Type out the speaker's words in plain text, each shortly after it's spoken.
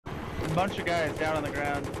a bunch of guys down on the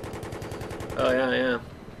ground. Oh yeah, yeah.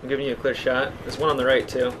 I'm giving you a clear shot. There's one on the right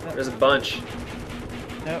too. Yep. There's a bunch.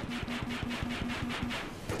 Yep.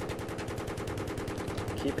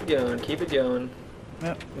 Keep it going, keep it going.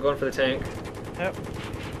 Yep. I'm going for the tank. Yep.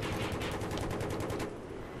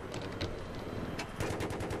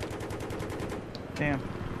 Damn.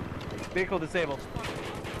 Vehicle disabled.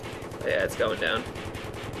 Yeah, it's going down.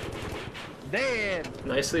 Dead!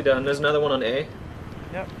 Nicely done. There's another one on A.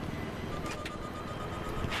 Yep.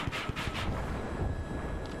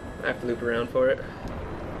 I have to loop around for it.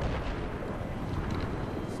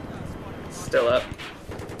 Still up.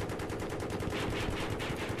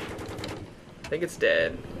 I think it's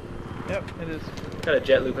dead. Yep, it is. Got a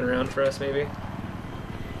jet looping around for us, maybe.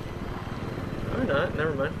 Or not,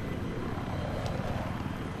 never mind.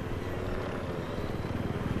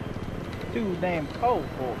 Too damn cold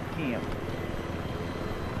for him.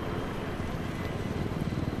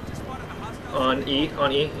 On E,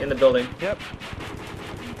 in the building. Yep.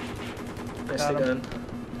 Nicely done.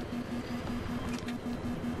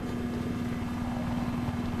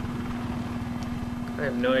 I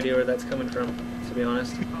have no idea where that's coming from, to be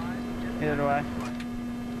honest. Neither do I.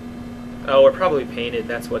 Oh, we're probably painted.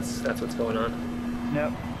 That's what's going on.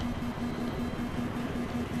 Yep.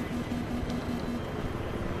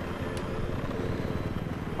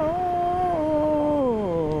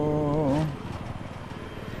 Oh.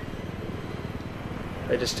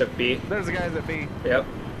 They just took B. There's the guys at B. Yep.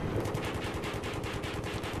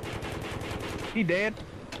 He dead?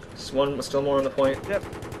 Still more on the point. Yep.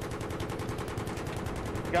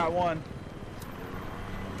 Got one.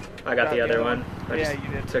 I got the other one. I Yeah, just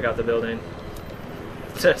you did. took out the building.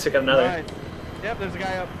 Took out another. Nice. Yep, there's a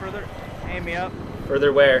guy up further. Aim me up.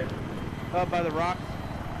 Further where? Up by the rock.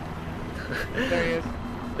 There he is.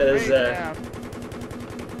 That is Right down.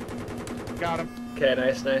 Got him. Okay,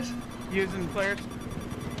 nice, nice. Using flares.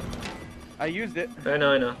 I used it. I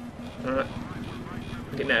know. Alright.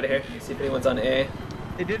 I'm getting out of here. See if anyone's on A.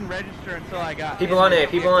 It didn't register until I got People on A,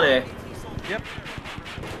 people on A. Yep.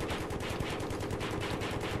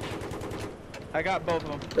 I got both of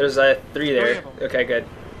them. There's three there. Three of 'em. Okay, good.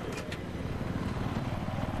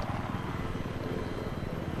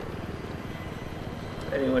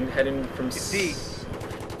 Anyone heading from D.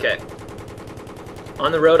 Okay.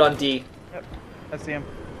 On the road on D. Yep. I see him.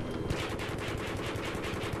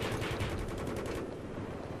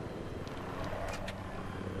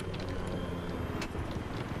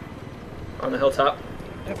 On the hilltop.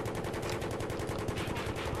 Yep.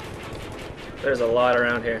 There's a lot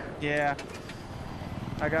around here. Yeah.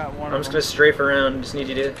 I got one. I'm just gonna strafe around. Just need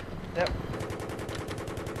you to. Yep.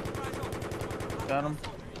 Got him.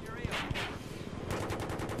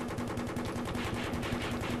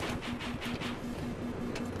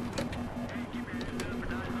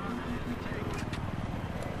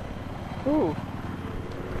 Ooh.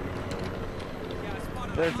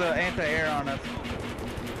 There's anti-air on us.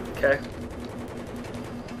 Okay.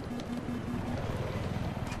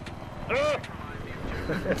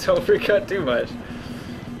 Don't freak out too much.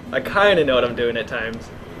 I kind of know what I'm doing at times.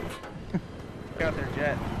 Got their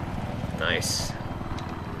jet. Nice.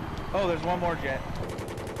 Oh, there's one more jet.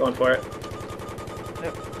 Going for it.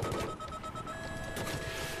 Yep.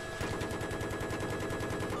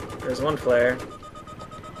 There's one flare.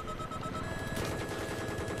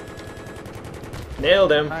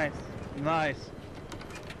 Nailed him. Nice. Nice.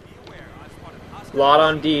 Lot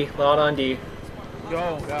on D. Lot on D.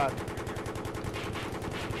 Oh, God.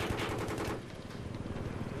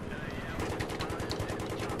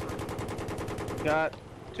 Got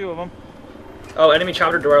two of them. Oh, enemy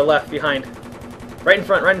chopper to our left, behind. Right in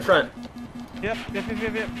front, right in front. Yep.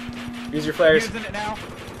 Use your flares. Using it now.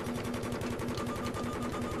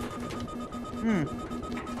 Hmm.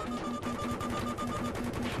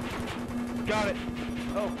 Got it.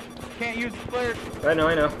 Oh, can't use the flares. I know.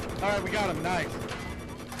 Alright, we got him. Nice.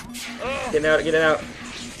 Oh. Getting out.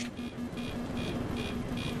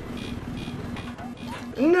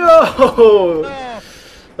 No! No.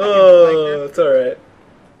 Oh, it's alright.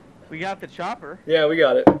 We got the chopper. Yeah, we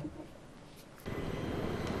got it.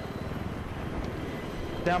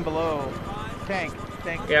 Down below. Tank.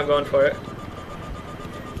 Yeah, I'm going for it.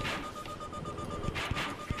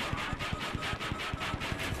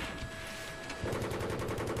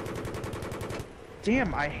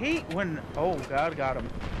 Damn, I hate when... Oh, God, got him.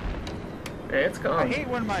 Hey, it's I gone. hate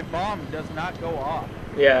when my bomb does not go off.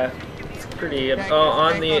 Yeah, it's pretty... Tank, Oh,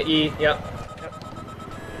 on tank the up. E, yep.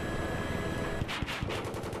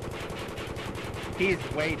 He's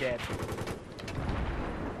way dead.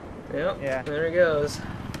 Yep, Yeah. there he goes.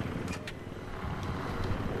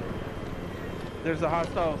 There's a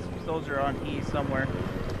hostile soldier on E somewhere.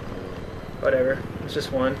 Whatever. It's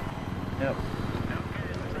just one. Yep.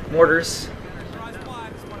 Mortars.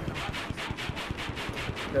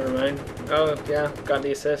 Never mind. Oh, yeah. Got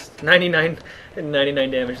the assist. 99 and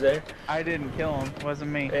 99 damage there. I didn't kill him. It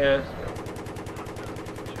wasn't me. Yeah.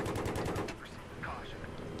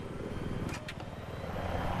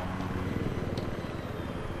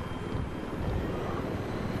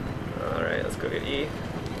 Alright, let's go get E.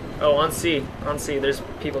 Oh, on C. On C. There's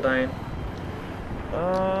people dying.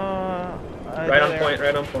 Right on point,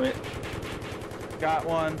 right on point. Got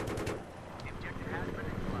one.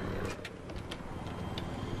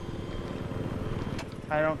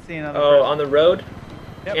 I don't see another. Oh, on the road?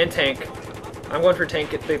 Yep. And tank. I'm going for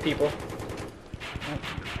tank at the people.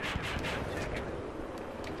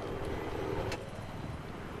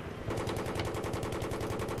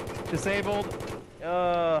 Disabled.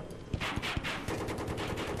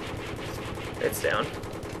 It's down.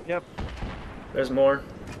 Yep. There's more.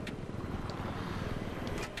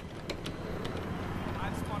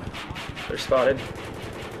 They're spotted.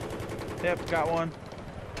 Yep, got one.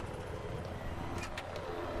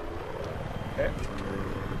 Okay.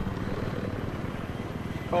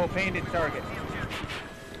 Oh, painted target.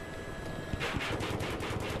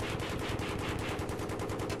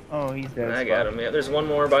 Oh, he's dead. I got him. Yeah, there's one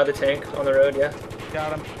more by the tank on the road. Yeah.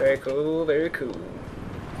 Got him. Very cool. Very cool.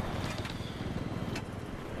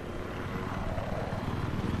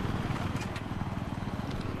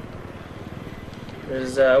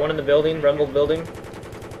 There's one in the building, rumbled building. I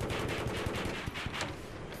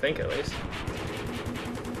think at least.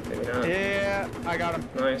 Maybe not. Yeah, I got him.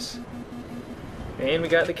 Nice. And we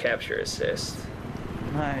got the capture assist.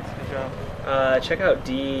 Nice, good job. Check out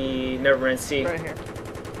D. Never mind, C. Right here.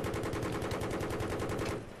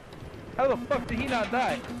 How the fuck did he not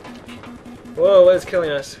die? Whoa, what is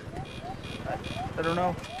killing us? I don't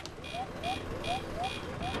know.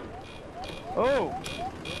 Oh!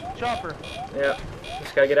 Chopper. Yeah,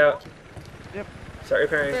 just gotta get out. Yep. Start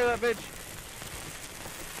repairing. Repair that bitch.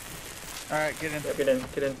 Alright, get in. Yep, get in,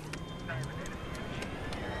 get in.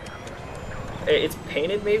 Hey, it's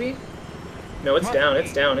painted maybe? No, it's down,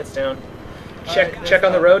 it's down, it's down. Check, right, check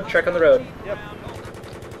on the road, check on the road. Yep.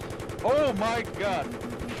 Oh my god.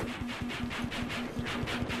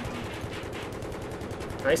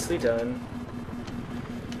 Nicely done.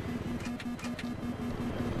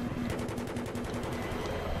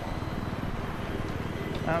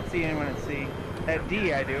 I don't see anyone at C. At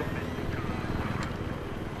D, I do.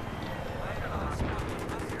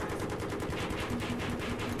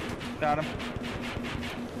 Got him.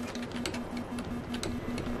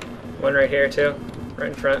 One right here too, right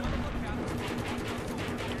in front.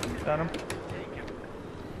 Got him.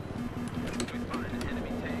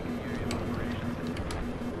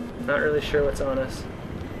 Not really sure what's on us.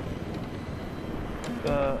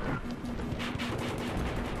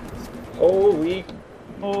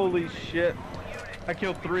 Holy shit. I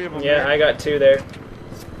killed 3 of them. Yeah, there. I got 2 there.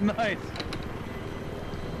 Nice.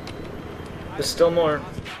 There's still more.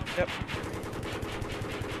 Yep.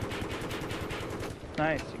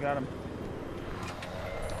 Nice, you got him.